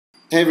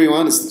Hey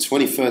everyone, it's the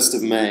 21st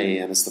of May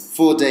and it's the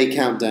 4-day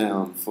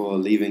countdown for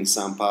leaving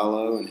Sao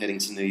Paulo and heading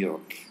to New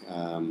York.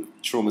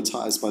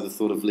 Traumatized by the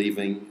thought of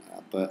leaving,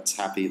 but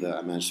happy that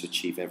I managed to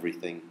achieve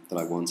everything that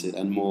I wanted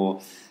and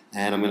more.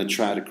 And I'm going to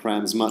try to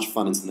cram as much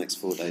fun into the next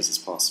 4 days as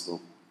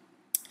possible.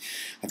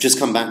 I've just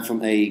come back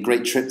from a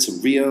great trip to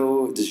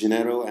Rio De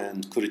Janeiro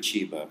and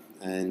Curitiba.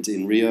 And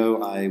in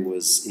Rio I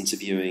was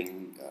interviewing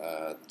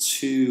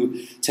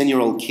two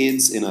 10-year-old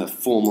kids in a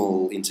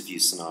formal interview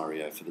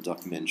scenario for the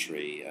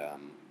documentary.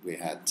 We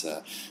had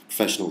a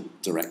professional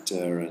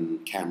director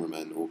and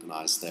cameraman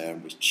organised there,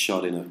 and we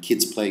shot in a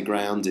kids'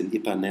 playground in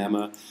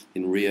Ipanema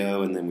in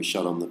Rio, and then we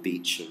shot on the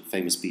beach, a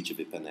famous beach of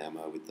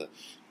Ipanema, with the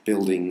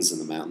buildings and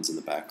the mountains in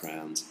the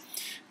background.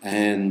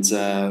 And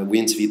we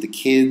interviewed the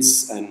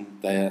kids, and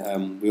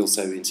we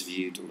also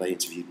interviewed, or they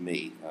interviewed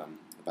me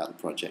about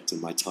the project and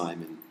my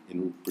time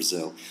in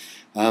Brazil.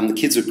 The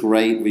kids were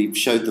great. We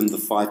showed them the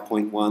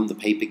 5.1, the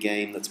paper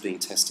game that's being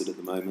tested at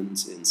the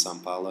moment in Sao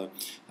Paulo,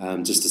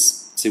 just to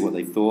see what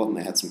they thought, and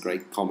they had some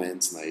great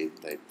comments, and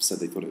they said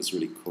they thought it was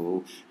really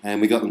cool.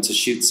 And we got them to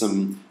shoot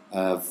some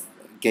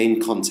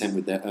game content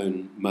with their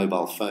own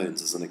mobile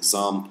phones as an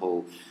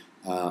example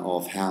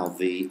of how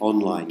the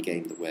online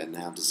game that we're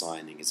now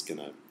designing is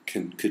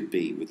could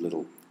be, with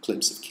little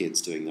clips of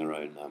kids doing their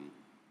own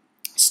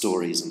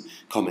stories and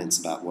comments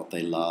about what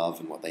they love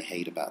and what they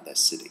hate about their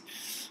city.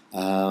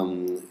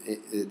 I'm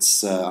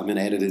going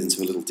to edit it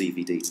into a little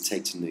DVD to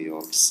take to New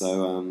York,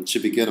 so it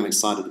should be good. I'm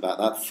excited about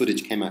that. The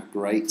footage came out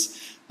great.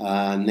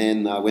 And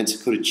then I went to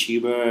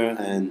Curitiba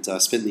and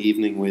spent the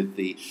evening with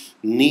the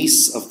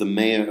niece of the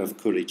mayor of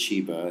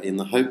Curitiba, in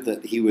the hope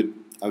that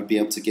I would be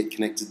able to get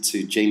connected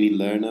to Jamie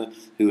Lerner,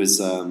 who is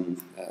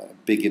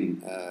big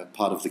in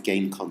part of the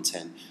game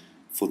content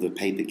for the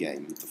paper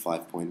game, the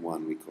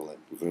 5.1 we call it,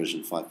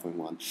 version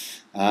 5.1.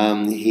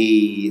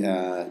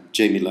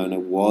 Jamie Lerner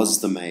was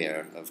the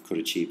mayor of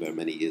Curitiba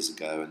many years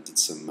ago and did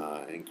some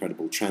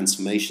incredible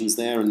transformations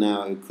there, and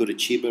now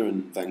Curitiba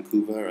and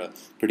Vancouver are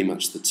pretty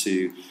much the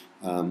two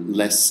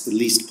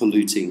least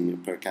polluting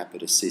per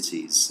capita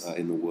cities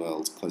in the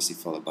world, closely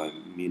followed by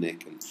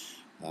Munich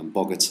and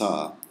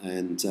Bogota.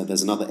 And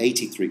there's another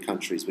 83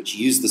 countries which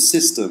use the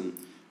system,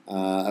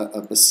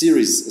 a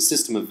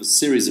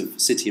series of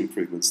city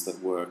improvements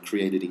that were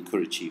created in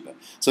Curitiba.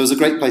 So it was a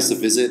great place to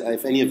visit.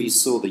 If any of you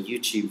saw the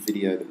YouTube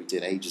video that we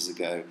did ages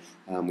ago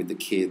with the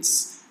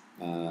kids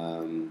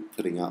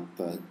putting up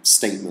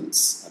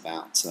statements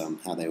about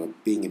how they were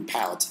being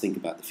empowered to think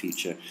about the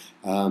future,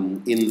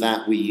 in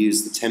that we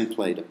used the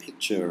template, a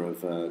picture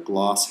of a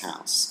glass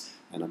house,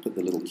 and I put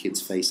the little kids'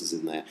 faces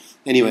in there.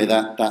 Anyway,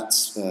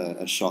 that's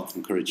a shot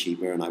from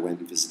Curitiba, and I went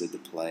and visited the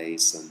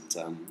place, and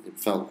it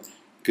felt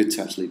good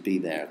to actually be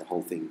there, the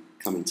whole thing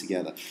coming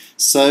together.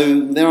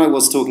 So there I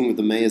was talking with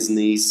the mayor's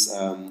niece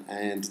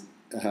and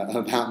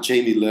about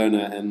Jamie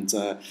Lerner, and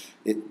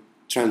it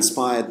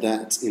transpired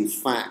that, in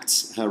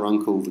fact, her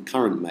uncle, the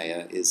current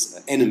mayor,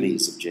 is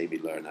enemies of Jamie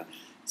Lerner.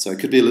 So it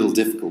could be a little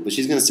difficult, but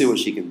she's going to see what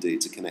she can do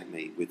to connect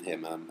me with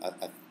him.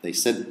 They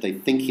said they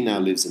think he now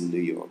lives in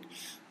New York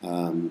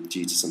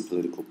due to some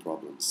political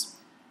problems.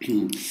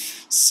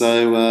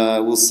 So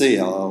we'll see.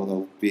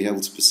 I'll be able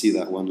to pursue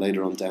that one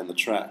later on down the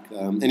track.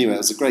 Anyway, it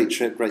was a great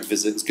trip, great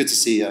visit. It's good to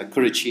see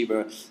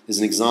Curitiba is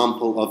an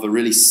example of a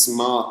really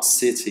smart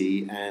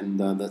city, and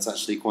that's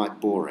actually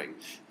quite boring.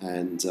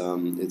 And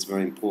it's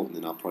very important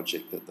in our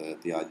project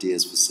that the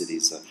ideas for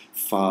cities are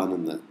fun,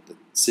 and that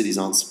cities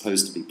aren't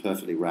supposed to be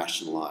perfectly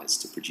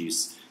rationalized to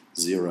produce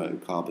zero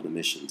carbon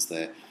emissions.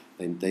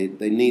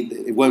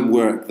 It won't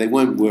work. They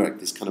won't work.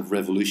 This kind of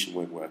revolution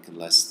won't work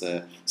unless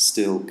they're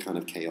still kind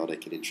of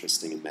chaotic and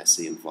interesting and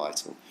messy and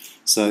vital.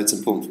 So it's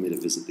important for me to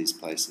visit these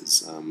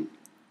places,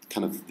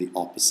 kind of the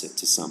opposite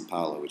to Sao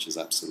Paulo, which is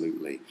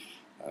absolutely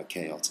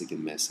chaotic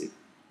and messy.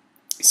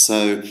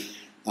 So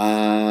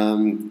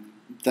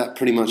that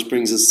pretty much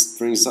brings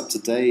us up to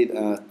date.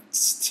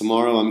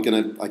 Tomorrow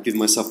I give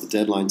myself the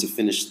deadline to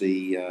finish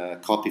the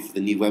copy for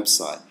the new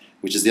website,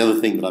 which is the other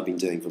thing that I've been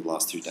doing for the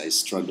last 2 days,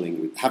 struggling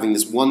with having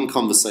this one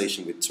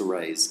conversation with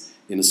Therese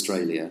in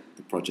Australia,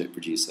 the project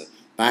producer,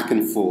 back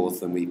and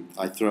forth, and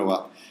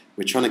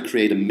we're trying to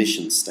create a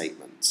mission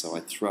statement. So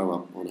I throw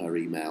up on her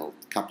email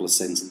a couple of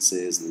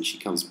sentences, and then she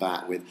comes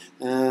back with,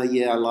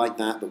 yeah, I like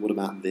that, but what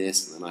about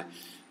this? And then I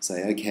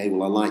say, okay,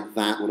 well, I like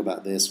that, what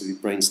about this?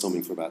 We've been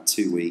brainstorming for about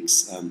 2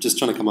 weeks, just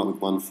trying to come up with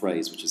one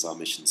phrase, which is our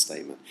mission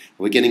statement.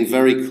 We're getting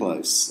very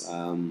close.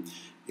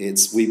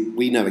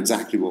 We know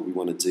exactly what we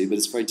want to do, but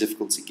it's very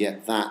difficult to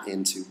get that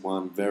into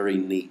one very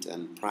neat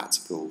and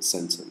practical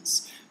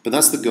sentence. But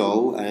that's the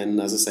goal, and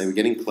as I say, we're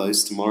getting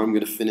close. Tomorrow I'm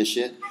going to finish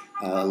it,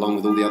 along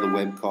with all the other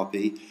web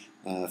copy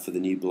for the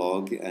new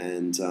blog.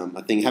 And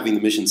I think having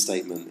the mission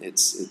statement,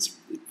 it's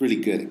really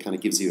good. It kind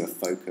of gives you a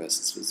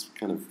focus. It's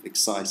kind of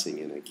exciting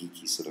in a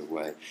geeky sort of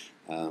way,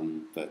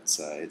 but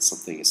it's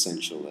something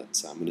essential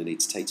that I'm going to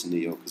need to take to New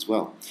York as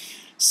well.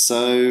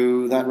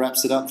 So that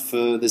wraps it up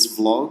for this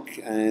vlog,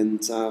 and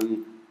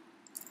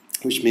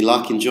wish me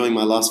luck enjoying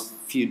my last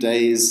few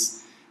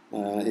days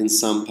in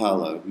Sao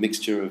Paulo.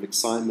 Mixture of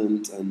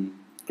excitement and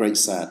great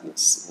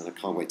sadness, and I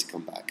can't wait to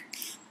come back.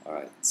 All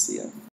right, see ya.